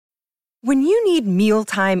When you need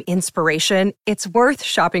mealtime inspiration, it's worth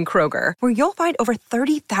shopping Kroger, where you'll find over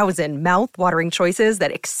 30,000 mouth-watering choices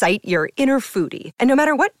that excite your inner foodie. And no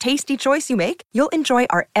matter what tasty choice you make, you'll enjoy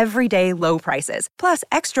our everyday low prices, plus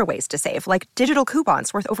extra ways to save, like digital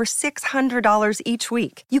coupons worth over $600 each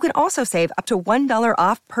week. You can also save up to $1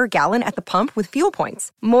 off per gallon at the pump with fuel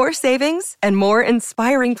points. More savings and more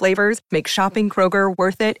inspiring flavors make shopping Kroger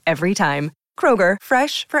worth it every time. Kroger,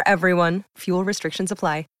 fresh for everyone. Fuel restrictions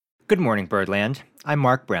apply. Good morning, Birdland. I'm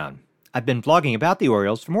Mark Brown. I've been blogging about the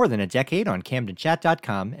Orioles for more than a decade on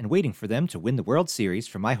CamdenChat.com and waiting for them to win the World Series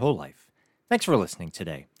for my whole life. Thanks for listening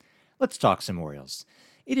today. Let's talk some Orioles.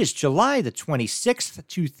 It is July the 26th,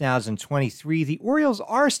 2023. The Orioles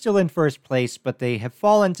are still in first place, but they have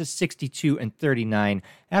fallen to 62-39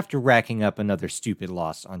 after racking up another stupid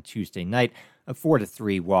loss on Tuesday night, a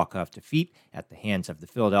 4-3 walk-off defeat at the hands of the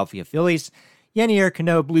Philadelphia Phillies. Yennier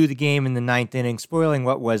Cano blew the game in the ninth inning, spoiling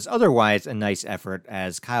what was otherwise a nice effort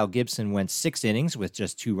as Kyle Gibson went 6 innings with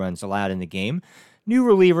just 2 runs allowed in the game. New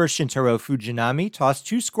reliever Shintaro Fujinami tossed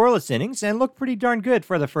 2 scoreless innings and looked pretty darn good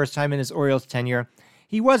for the first time in his Orioles tenure.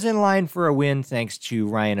 He was in line for a win thanks to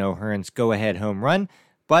Ryan O'Hearn's go-ahead home run,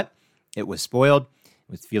 but it was spoiled,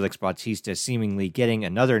 with Felix Bautista seemingly getting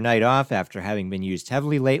another night off after having been used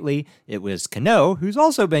heavily lately. It was Cano, who's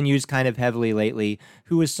also been used kind of heavily lately,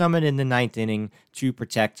 who was summoned in the ninth inning to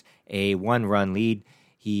protect a 1-run lead.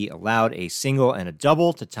 He allowed a single and a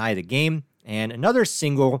double to tie the game, and another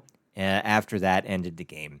single after that ended the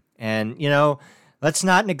game. And, let's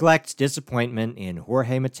not neglect disappointment in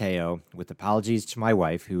Jorge Mateo, with apologies to my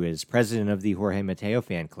wife, who is president of the Jorge Mateo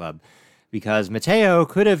fan club, because Mateo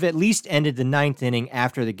could have at least ended the ninth inning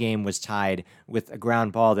after the game was tied with a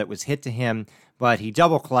ground ball that was hit to him, but he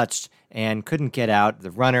double-clutched and couldn't get out the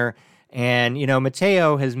runner. And,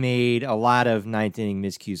 Mateo has made a lot of ninth inning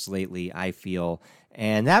miscues lately, I feel.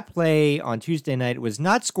 And that play on Tuesday night was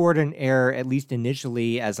not scored an error, at least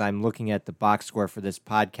initially, as I'm looking at the box score for this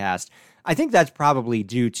podcast. I think that's probably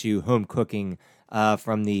due to home cooking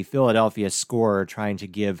from the Philadelphia scorer trying to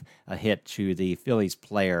give a hit to the Phillies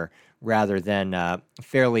player, rather than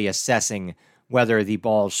fairly assessing whether the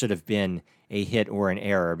ball should have been a hit or an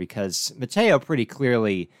error, because Mateo pretty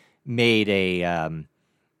clearly made a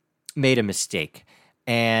mistake.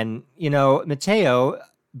 And, Mateo,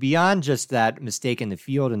 beyond just that mistake in the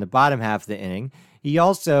field in the bottom half of the inning, he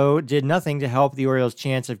also did nothing to help the Orioles'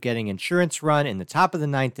 chance of getting insurance run in the top of the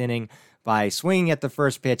ninth inning by swinging at the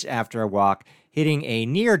first pitch after a walk, hitting a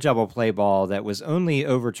near double play ball that was only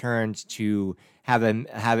overturned to have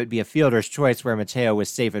it be a fielder's choice, where Mateo was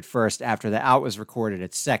safe at first after the out was recorded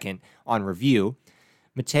at second on review.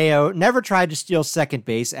 Mateo never tried to steal second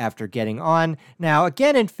base after getting on. Now,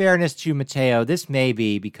 again, in fairness to Mateo, this may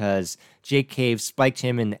be because Jake Cave spiked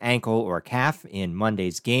him in the ankle or calf in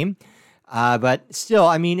Monday's game. But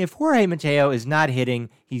still, if Jorge Mateo is not hitting,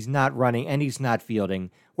 he's not running, and he's not fielding,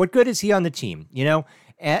 what good is he on the team?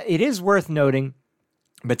 It is worth noting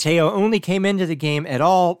Mateo only came into the game at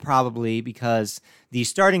all probably because the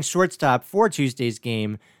starting shortstop for Tuesday's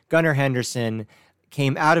game, Gunnar Henderson,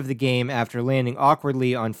 came out of the game after landing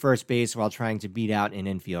awkwardly on first base while trying to beat out an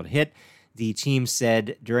infield hit. The team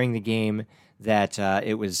said during the game that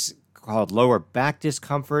it was called lower back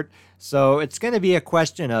discomfort, so it's going to be a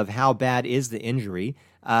question of how bad is the injury.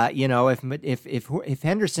 If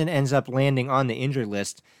Henderson ends up landing on the injured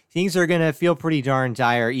list, things are going to feel pretty darn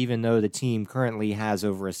dire, even though the team currently has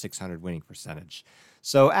over a .600 winning percentage.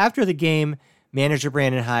 So after the game, manager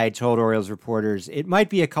Brandon Hyde told Orioles reporters it might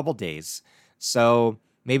be a couple days. So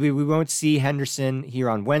maybe we won't see Henderson here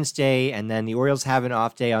on Wednesday, and then the Orioles have an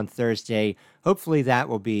off day on Thursday. Hopefully that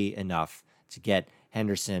will be enough to get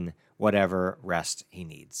Henderson whatever rest he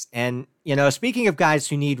needs. And, speaking of guys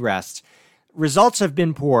who need rest, results have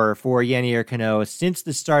been poor for Yennier Cano since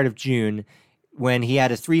the start of June, when he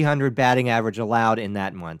had a .300 batting average allowed in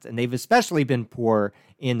that month. And they've especially been poor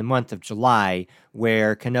in the month of July,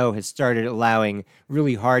 where Cano has started allowing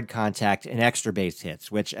really hard contact and extra base hits,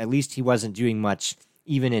 which at least he wasn't doing much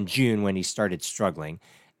even in June when he started struggling.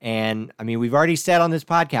 And, we've already said on this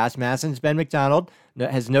podcast, Madison's Ben McDonald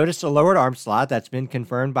has noticed a lowered arm slot. That's been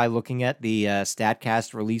confirmed by looking at the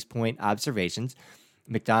StatCast release point observations.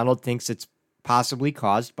 McDonald thinks it's possibly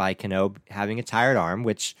caused by Cano having a tired arm,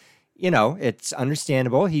 which, it's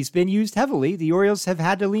understandable. He's been used heavily. The Orioles have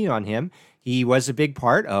had to lean on him. He was a big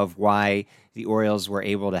part of why the Orioles were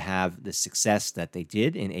able to have the success that they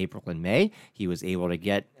did in April and May. He was able to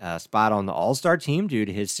get a spot on the All-Star team due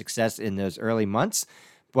to his success in those early months.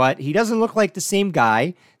 But he doesn't look like the same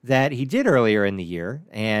guy that he did earlier in the year.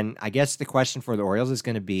 And I guess the question for the Orioles is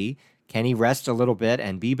going to be, can he rest a little bit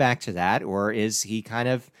and be back to that? Or is he kind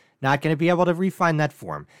of not going to be able to refine that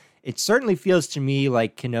form. It certainly feels to me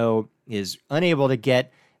like Cano is unable to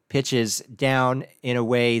get pitches down in a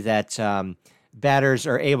way that batters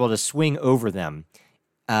are able to swing over them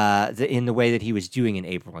in the way that he was doing in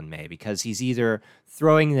April and May, because he's either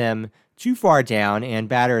throwing them too far down and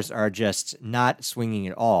batters are just not swinging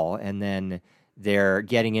at all, and then they're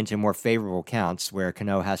getting into more favorable counts where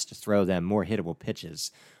Cano has to throw them more hittable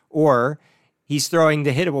pitches, or he's throwing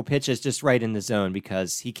the hittable pitches just right in the zone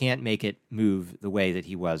because he can't make it move the way that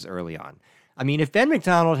he was early on. I mean, if Ben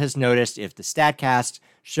McDonald has noticed, if the StatCast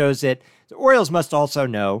shows it, the Orioles must also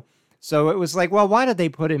know. So it was like, well, why did they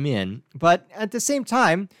put him in? But at the same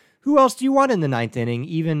time, who else do you want in the ninth inning,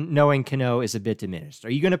 even knowing Cano is a bit diminished?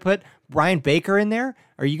 Are you going to put Brian Baker in there?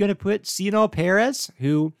 Are you going to put Cionel Perez,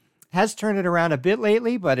 who has turned it around a bit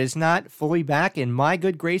lately, but is not fully back in my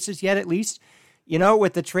good graces yet, at least? You know,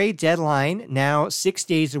 with the trade deadline now 6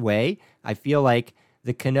 days away, I feel like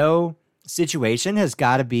the Cano situation has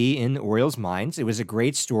got to be in the Orioles' minds. It was a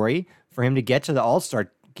great story for him to get to the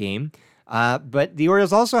All-Star game. But the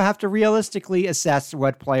Orioles also have to realistically assess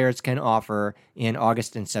what players can offer in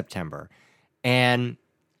August and September. And,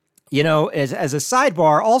 you know, as a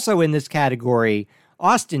sidebar, also in this category,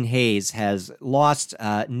 Austin Hayes has lost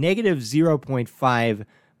negative 0.5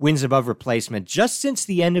 wins above replacement just since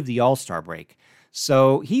the end of the All-Star break.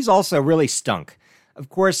 So he's also really stunk. Of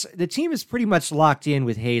course, the team is pretty much locked in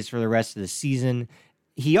with Hayes for the rest of the season.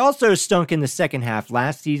 He also stunk in the second half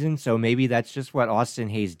last season, so maybe that's just what Austin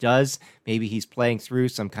Hayes does. Maybe he's playing through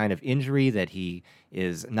some kind of injury that he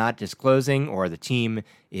is not disclosing, or the team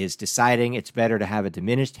is deciding it's better to have a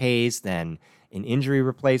diminished Hayes than an injury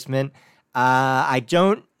replacement. I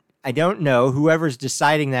don't know. Whoever's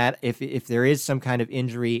deciding that, if there is some kind of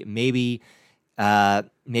injury, maybe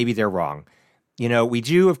they're wrong. You know, we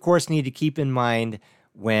do, of course, need to keep in mind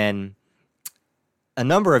when a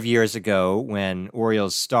number of years ago, when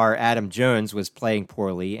Orioles star Adam Jones was playing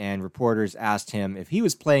poorly and reporters asked him if he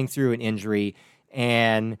was playing through an injury,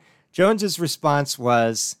 and Jones's response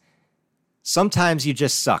was, "Sometimes you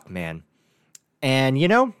just suck, man." And, you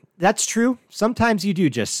know, that's true. Sometimes you do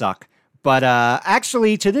just suck. But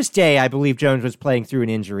actually, to this day, I believe Jones was playing through an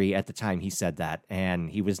injury at the time he said that, and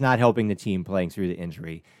he was not helping the team playing through the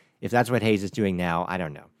injury. If that's what Hayes is doing now, I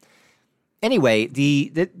don't know. Anyway,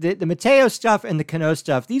 the Mateo stuff and the Cano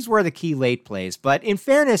stuff, these were the key late plays. But in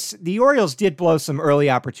fairness, the Orioles did blow some early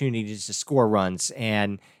opportunities to score runs.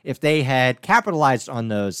 And if they had capitalized on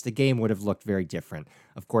those, the game would have looked very different.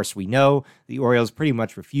 Of course, we know the Orioles pretty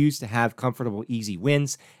much refuse to have comfortable, easy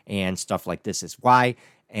wins. And stuff like this is why.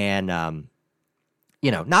 And, you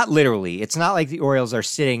know, not literally. It's not like the Orioles are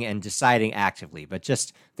sitting and deciding actively. But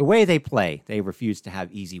just the way they play, they refuse to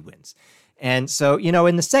have easy wins. And so, you know,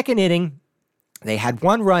 in the second inning, they had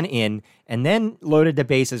one run in and then loaded the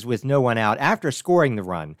bases with no one out after scoring the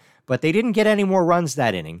run, but they didn't get any more runs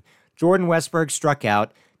that inning. Jordan Westburg struck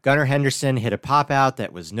out. Gunnar Henderson hit a pop-out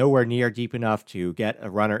that was nowhere near deep enough to get a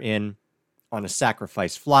runner in on a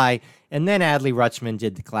sacrifice fly, and then Adley Rutschman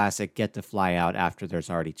did the classic get the fly out after there's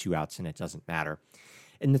already 2 outs and it doesn't matter.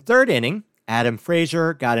 In the third inning, Adam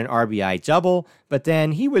Frazier got an RBI double, but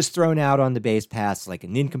then he was thrown out on the base paths like a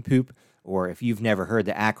nincompoop, or if you've never heard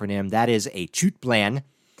the acronym, that is a chute plan,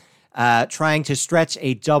 trying to stretch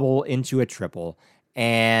a double into a triple,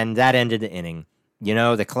 and that ended the inning. You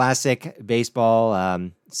know, the classic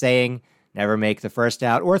baseball saying, never make the first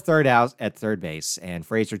out or third out at third base, and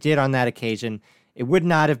Frazier did on that occasion. It would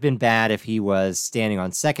not have been bad if he was standing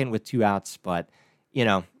on second with 2 outs, but, you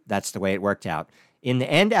know, that's the way it worked out. In the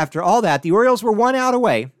end, after all that, the Orioles were 1 out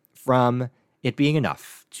away from it being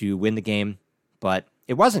enough to win the game, but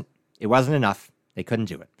it wasn't. It wasn't enough. They couldn't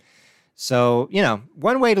do it. So, you know,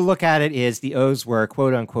 one way to look at it is the O's were,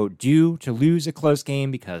 quote unquote, due to lose a close game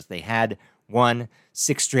because they had won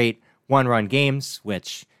 6 straight one-run games,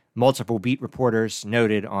 which multiple beat reporters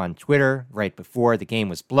noted on Twitter right before the game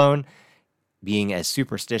was blown. Being as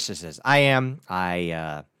superstitious as I am,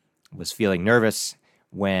 I was feeling nervous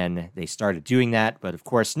when they started doing that. But of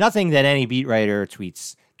course, nothing that any beat writer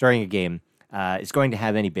tweets during a game is going to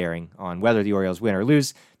have any bearing on whether the Orioles win or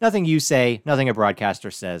lose. Nothing you say, nothing a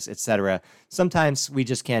broadcaster says, etc. Sometimes we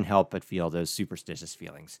just can't help but feel those superstitious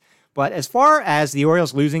feelings. But as far as the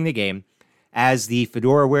Orioles losing the game, as the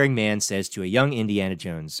fedora-wearing man says to a young Indiana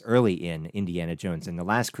Jones early in Indiana Jones and the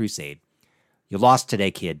Last Crusade, "You lost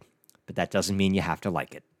today, kid, but that doesn't mean you have to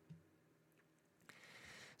like it."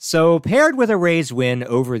 So, paired with a Rays win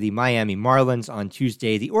over the Miami Marlins on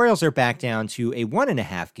Tuesday, the Orioles are back down to a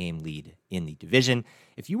 1.5-game lead in the division.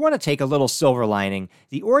 If you want to take a little silver lining,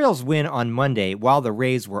 the Orioles win on Monday while the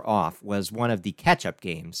Rays were off was one of the catch-up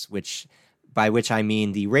games, which by which I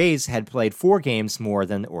mean the Rays had played 4 games more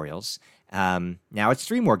than the Orioles. Now it's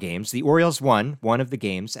 3 more games. The Orioles won one of the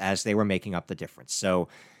games as they were making up the difference. So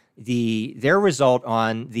their result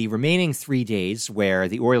on the remaining 3 days where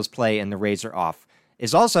the Orioles play and the Rays are off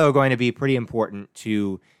is also going to be pretty important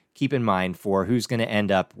to keep in mind for who's going to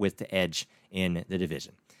end up with the edge in the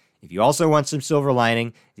division. If you also want some silver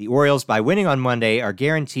lining, the Orioles, by winning on Monday, are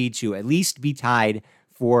guaranteed to at least be tied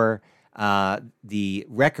for the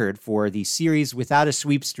record for the series without a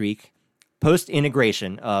sweep streak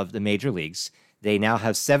post-integration of the major leagues. They now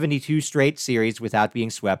have 72 straight series without being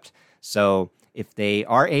swept. So if they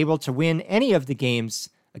are able to win any of the games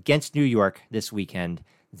against New York this weekend,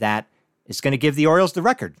 that is going to give the Orioles the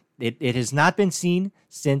record. It has not been seen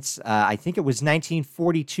since, I think it was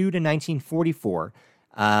 1942 to 1944.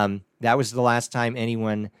 That was the last time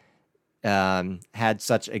anyone had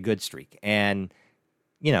such a good streak. And,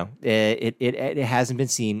 you know, it hasn't been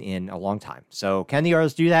seen in a long time. So can the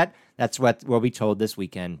Orioles do that? That's what we'll be told this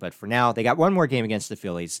weekend. But for now, they got one more game against the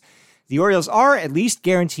Phillies. The Orioles are at least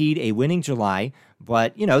guaranteed a winning July,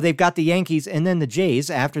 but, you know, they've got the Yankees and then the Jays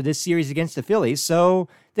after this series against the Phillies, so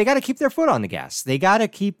they got to keep their foot on the gas. They got to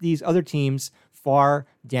keep these other teams far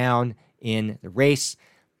down in the race.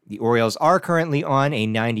 The Orioles are currently on a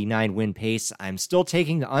 99 win pace. I'm still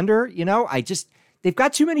taking the under. You know, they've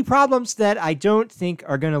got too many problems that I don't think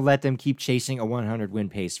are going to let them keep chasing a 100 win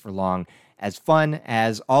pace for long, as fun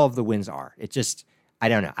as all of the wins are. It just, I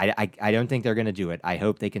don't know. I don't think they're going to do it. I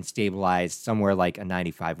hope they can stabilize somewhere like a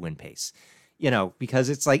 95 win pace. You know, because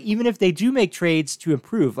it's like, even if they do make trades to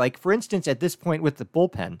improve, like for instance, at this point with the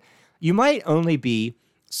bullpen, you might only be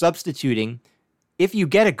substituting, if you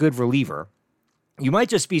get a good reliever, you might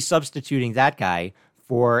just be substituting that guy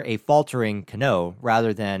for a faltering Cano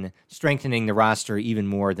rather than strengthening the roster even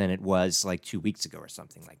more than it was like 2 weeks ago or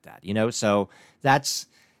something like that. You know, so that's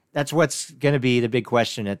what's going to be the big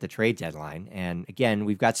question at the trade deadline. And again,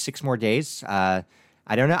 we've got 6 more days. I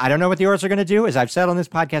don't know what the Orioles are going to do. As I've said on this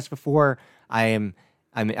podcast before, I'm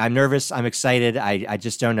nervous. I'm excited. I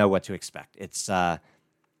just don't know what to expect.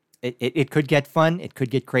 It could get fun. It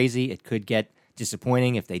could get crazy. It could get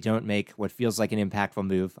disappointing if they don't make what feels like an impactful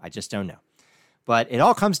move. I just don't know. But it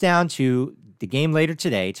all comes down to the game later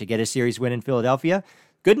today to get a series win in Philadelphia.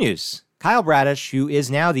 Good news. Kyle Bradish, who is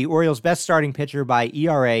now the Orioles' best starting pitcher by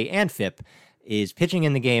ERA and FIP, is pitching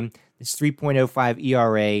in the game. It's 3.05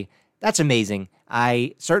 ERA. That's amazing.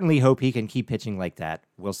 I certainly hope he can keep pitching like that.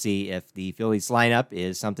 We'll see if the Phillies lineup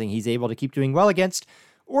is something he's able to keep doing well against.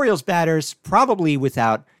 Orioles batters, probably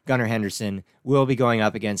without Gunnar Henderson, will be going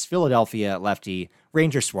up against Philadelphia lefty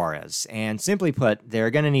Ranger Suarez. And simply put,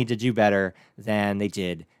 they're going to need to do better than they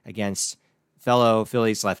did against fellow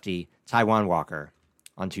Phillies lefty Taijuan Walker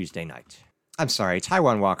on Tuesday night. I'm sorry,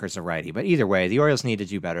 Taijuan Walker's a righty, but either way, the Orioles need to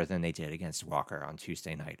do better than they did against Walker on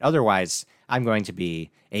Tuesday night. Otherwise, I'm going to be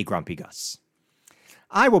a grumpy Gus.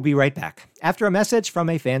 I will be right back after a message from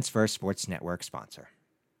a Fans First Sports Network sponsor.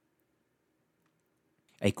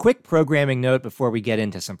 A quick programming note before we get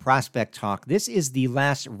into some prospect talk. This is the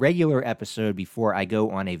last regular episode before I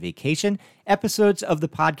go on a vacation. Episodes of the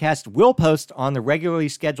podcast will post on the regularly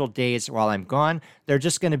scheduled days while I'm gone. They're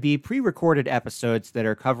just going to be pre-recorded episodes that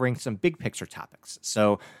are covering some big picture topics.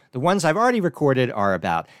 So the ones I've already recorded are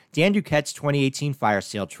about Dan Duquette's 2018 fire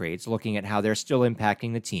sale trades, looking at how they're still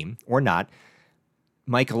impacting the team, or not.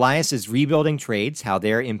 Mike Elias's rebuilding trades, how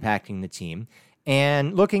they're impacting the team,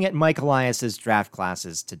 and looking at Mike Elias's draft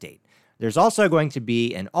classes to date. There's also going to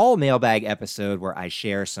be an all-mailbag episode where I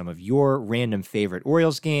share some of your random favorite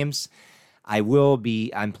Orioles games.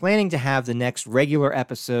 I'm planning to have the next regular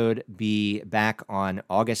episode be back on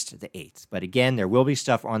August the 8th. But again, there will be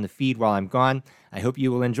stuff on the feed while I'm gone. I hope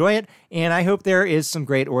you will enjoy it, and I hope there is some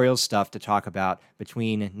great Orioles stuff to talk about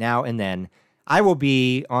between now and then. I will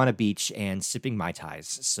be on a beach and sipping Mai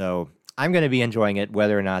Tais, so I'm going to be enjoying it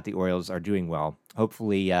whether or not the Orioles are doing well.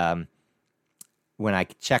 Hopefully, when I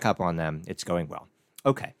check up on them, it's going well.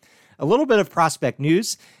 Okay, a little bit of prospect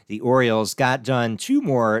news. The Orioles got done 2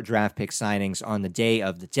 more draft pick signings on the day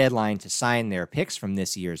of the deadline to sign their picks from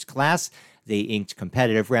this year's class. They inked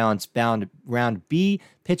competitive round B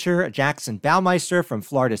pitcher Jackson Baumeister from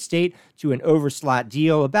Florida State to an overslot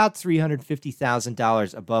deal, about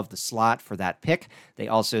 $350,000 above the slot for that pick. They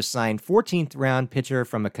also signed 14th round pitcher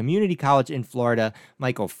from a community college in Florida,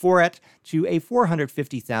 Michael Foret, to a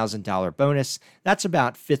 $450,000 bonus. That's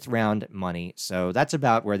about 5th round money, so that's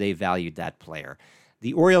about where they valued that player.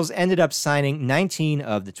 The Orioles ended up signing 19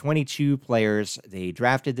 of the 22 players they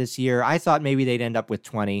drafted this year. I thought maybe they'd end up with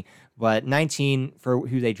 20, but 19 for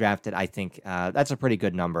who they drafted, I think that's a pretty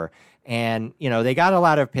good number. And, you know, they got a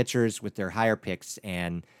lot of pitchers with their higher picks,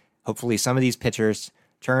 and hopefully some of these pitchers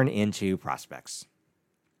turn into prospects.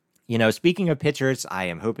 Speaking of pitchers, I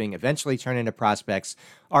am hoping eventually turn into prospects.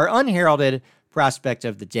 Our unheralded prospect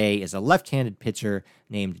of the day is a left-handed pitcher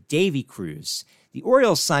named Davy Cruz. The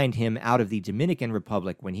Orioles signed him out of the Dominican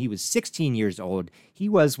Republic when he was 16 years old. He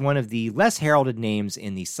was one of the less heralded names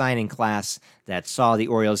in the signing class that saw the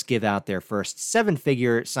Orioles give out their first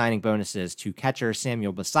seven-figure signing bonuses to catcher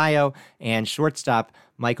Samuel Basallo and shortstop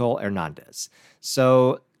Michael Hernandez.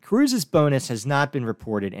 So Cruz's bonus has not been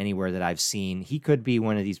reported anywhere that I've seen. He could be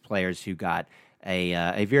one of these players who got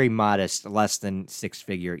a very modest, less than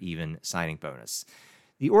six-figure even signing bonus.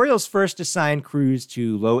 The Orioles first assigned Cruz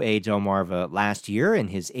to Low A Delmarva last year. In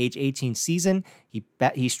his age 18 season,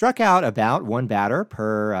 he struck out about one batter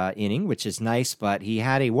per inning, which is nice, but he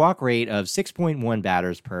had a walk rate of 6.1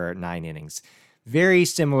 batters per 9 innings. Very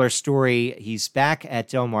similar story. He's back at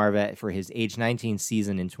Delmarva for his age 19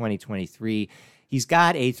 season in 2023. He's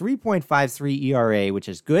got a 3.53 ERA, which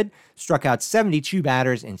is good. Struck out 72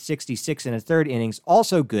 batters in 66 and a third innings,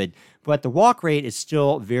 also good. But the walk rate is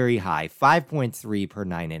still very high, 5.3 per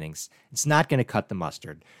 9 innings. It's not going to cut the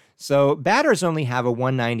mustard. So batters only have a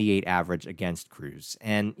 198 average against Cruz.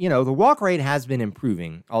 And, the walk rate has been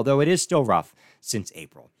improving, although it is still rough since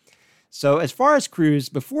April. So as far as Cruz,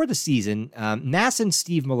 before the season, Masson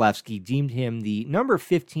Steve Milewski deemed him the number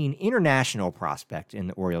 15 international prospect in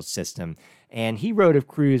the Orioles system. And he wrote of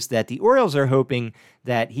Cruz that the Orioles are hoping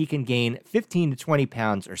that he can gain 15 to 20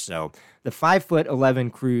 pounds or so. The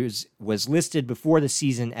 5'11" Cruz was listed before the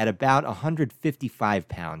season at about 155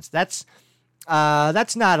 pounds. That's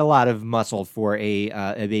not a lot of muscle for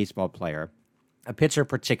a baseball player, a pitcher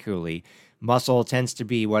particularly. Muscle tends to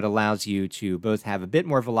be what allows you to both have a bit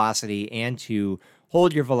more velocity and to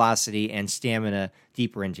hold your velocity and stamina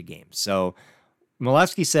deeper into games. So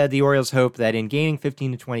Milewski said the Orioles hope that in gaining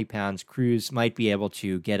 15 to 20 pounds, Cruz might be able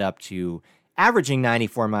to get up to averaging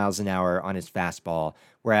 94 miles an hour on his fastball,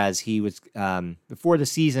 whereas he was, before the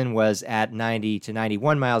season, was at 90 to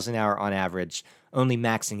 91 miles an hour on average, only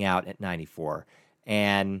maxing out at 94.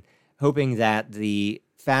 And hoping that the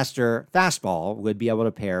faster fastball would be able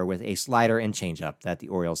to pair with a slider and changeup that the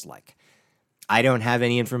Orioles like. I don't have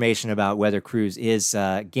any information about whether Cruz is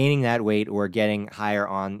gaining that weight or getting higher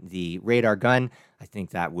on the radar gun. I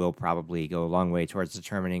think that will probably go a long way towards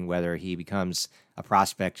determining whether he becomes a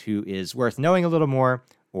prospect who is worth knowing a little more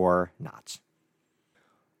or not.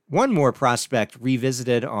 One more prospect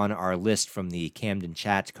revisited on our list from the Camden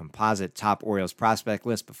Chat composite top Orioles prospect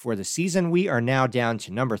list before the season. We are now down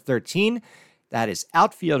to number 13. That is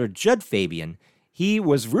outfielder Jud Fabian. He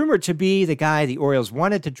was rumored to be the guy the Orioles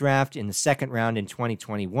wanted to draft in the second round in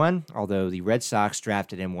 2021, although the Red Sox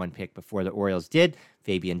drafted him one pick before the Orioles did.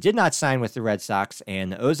 Fabian did not sign with the Red Sox,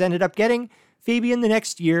 and the O's ended up getting Fabian the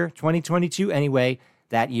next year, 2022 anyway.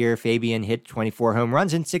 That year, Fabian hit 24 home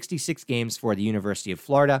runs in 66 games for the University of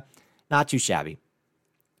Florida. Not too shabby.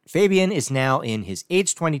 Fabian is now in his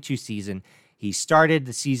age 22 season. He started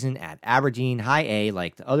the season at Aberdeen High A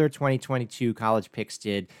like the other 2022 college picks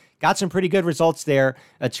did. Got some pretty good results there.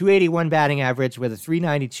 A 281 batting average with a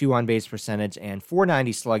 392 on-base percentage and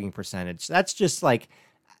 490 slugging percentage. That's just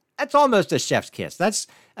that's almost a chef's kiss. That's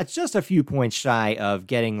just a few points shy of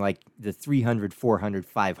getting like the 300, 400,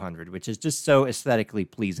 500, which is just so aesthetically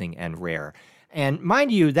pleasing and rare. And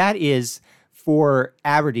mind you, that is for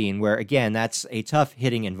Aberdeen, where, again, that's a tough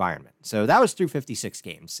hitting environment. So that was through 56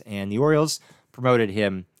 games, and the Orioles promoted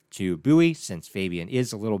him to Bowie since Fabian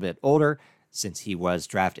is a little bit older, since he was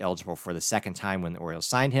draft eligible for the second time when the Orioles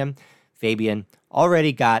signed him. Fabian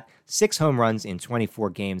already got 6 home runs in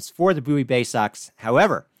 24 games for the Bowie Bay Sox.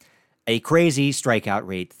 However, a crazy strikeout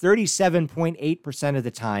rate, 37.8% of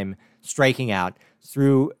the time striking out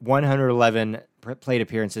through 111 plate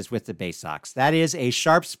appearances with the Bay Sox. That is a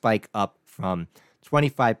sharp spike up from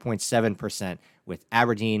 25.7% with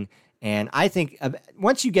Aberdeen. And I think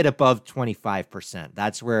once you get above 25%,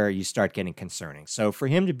 that's where you start getting concerning. So for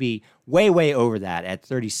him to be way, way over that at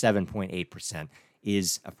 37.8%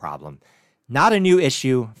 is a problem. Not a new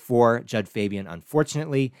issue for Jud Fabian,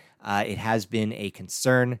 unfortunately. It has been a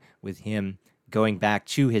concern with him going back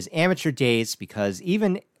to his amateur days, because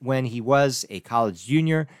even when he was a college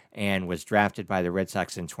junior and was drafted by the Red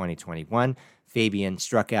Sox in 2021, Fabian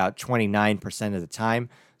struck out 29% of the time.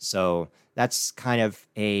 So that's kind of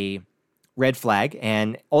a red flag.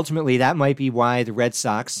 And ultimately, that might be why the Red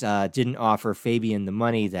Sox didn't offer Fabian the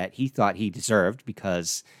money that he thought he deserved,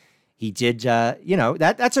 because he did,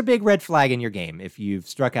 that's a big red flag in your game if you've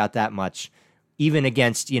struck out that much, even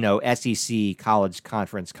against, SEC college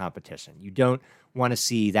conference competition. You don't want to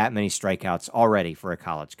see that many strikeouts already for a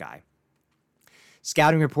college guy.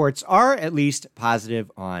 Scouting reports are at least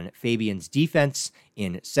positive on Fabian's defense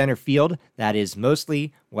in center field. That is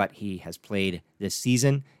mostly what he has played this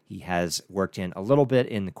season. He has worked in a little bit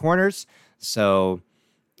in the corners. So,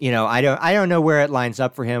 I don't know where it lines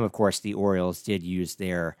up for him. Of course, the Orioles did use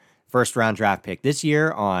their first-round draft pick this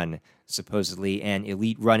year on supposedly an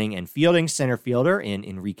elite running and fielding center fielder in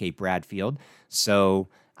Enrique Bradfield. So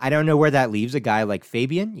I don't know where that leaves a guy like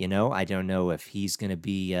Fabian. I don't know if he's going to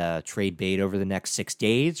be trade bait over the next 6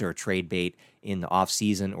 days or trade bait in the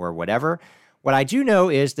offseason or whatever. What I do know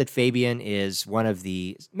is that Fabian is one of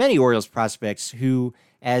the many Orioles prospects who,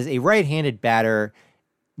 as a right-handed batter,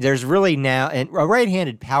 there's really now, and a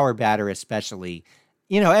right-handed power batter especially,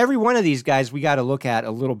 every one of these guys we got to look at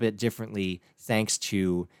a little bit differently thanks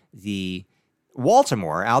to the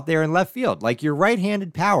Baltimore out there in left field. Like, your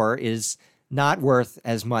right-handed power is not worth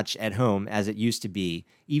as much at home as it used to be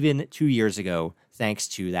even 2 years ago, thanks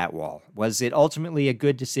to that wall. Was it ultimately a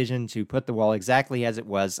good decision to put the wall exactly as it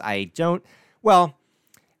was? The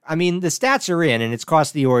stats are in, and it's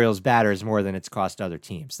cost the Orioles batters more than it's cost other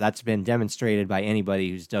teams. That's been demonstrated by anybody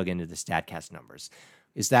who's dug into the StatCast numbers.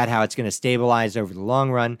 Is that how it's going to stabilize over the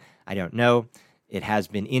long run? I don't know. It has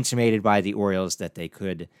been intimated by the Orioles that they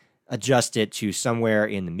could adjust it to somewhere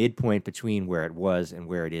in the midpoint between where it was and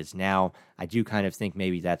where it is now. I do kind of think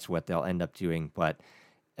maybe that's what they'll end up doing, but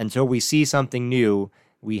until we see something new,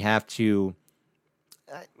 we have to,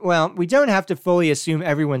 we don't have to fully assume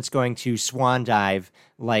everyone's going to swan dive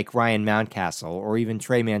like Ryan Mountcastle or even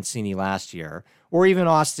Trey Mancini last year, or even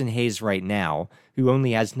Austin Hayes right now, who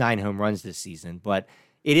only has 9 home runs this season, but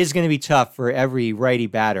it is going to be tough for every righty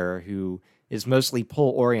batter who is mostly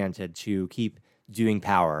pull-oriented to keep doing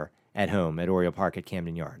power at home at Oriole Park at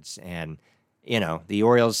Camden Yards. And, the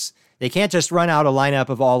Orioles, they can't just run out a lineup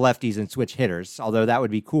of all lefties and switch hitters, although that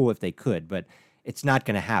would be cool if they could, but it's not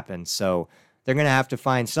going to happen. So they're going to have to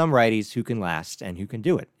find some righties who can last and who can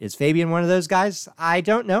do it. Is Fabian one of those guys? I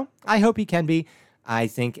don't know. I hope he can be. I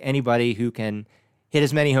think anybody who can hit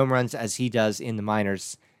as many home runs as he does in the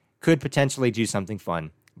minors could potentially do something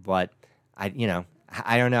fun, but I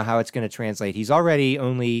don't know how it's going to translate. He's already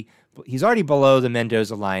below the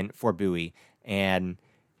Mendoza line for Bowie, and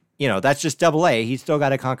that's just Double-A. He's still got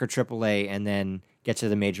to conquer Triple-A and then get to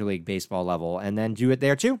the Major League Baseball level and then do it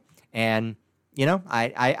there too. And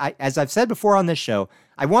I as I've said before on this show,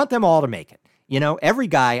 I want them all to make it. Every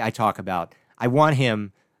guy I talk about, I want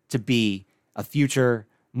him to be a future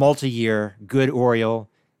multi-year good Oriole.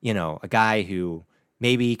 A guy who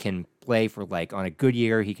maybe can play for, on a good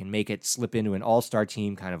year, he can make it slip into an all-star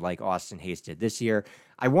team, kind of like Austin Hayes did this year.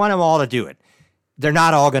 I want them all to do it. They're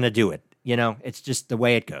not all going to do it. It's just the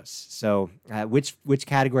way it goes. So which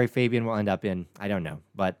category Fabian will end up in, I don't know.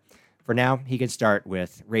 But for now, he can start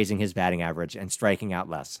with raising his batting average and striking out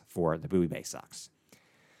less for the Bowie Bay Sox.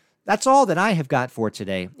 That's all that I have got for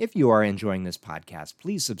today. If you are enjoying this podcast,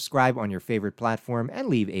 please subscribe on your favorite platform and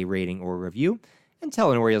leave a rating or review, and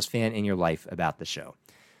tell an Orioles fan in your life about the show.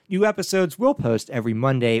 New episodes will post every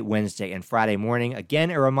Monday, Wednesday, and Friday morning.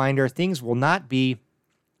 Again, a reminder, things will not be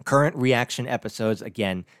current reaction episodes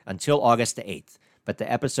again until August the 8th, but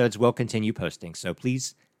the episodes will continue posting. So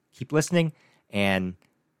please keep listening, and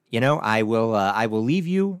I will leave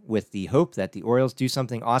you with the hope that the Orioles do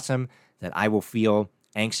something awesome, that I will feel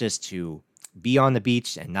anxious to be on the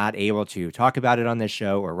beach and not able to talk about it on this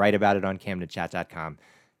show or write about it on CamdenChat.com.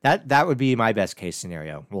 That would be my best case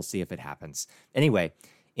scenario. We'll see if it happens. Anyway,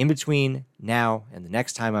 in between now and the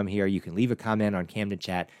next time I'm here, you can leave a comment on Camden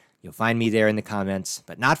Chat. You'll find me there in the comments,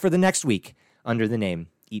 but not for the next week, under the name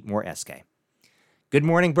Eat More SK. Good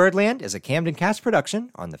Morning Birdland is a Camden Cast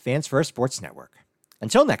production on the Fans First Sports Network.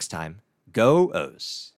 Until next time, go O's.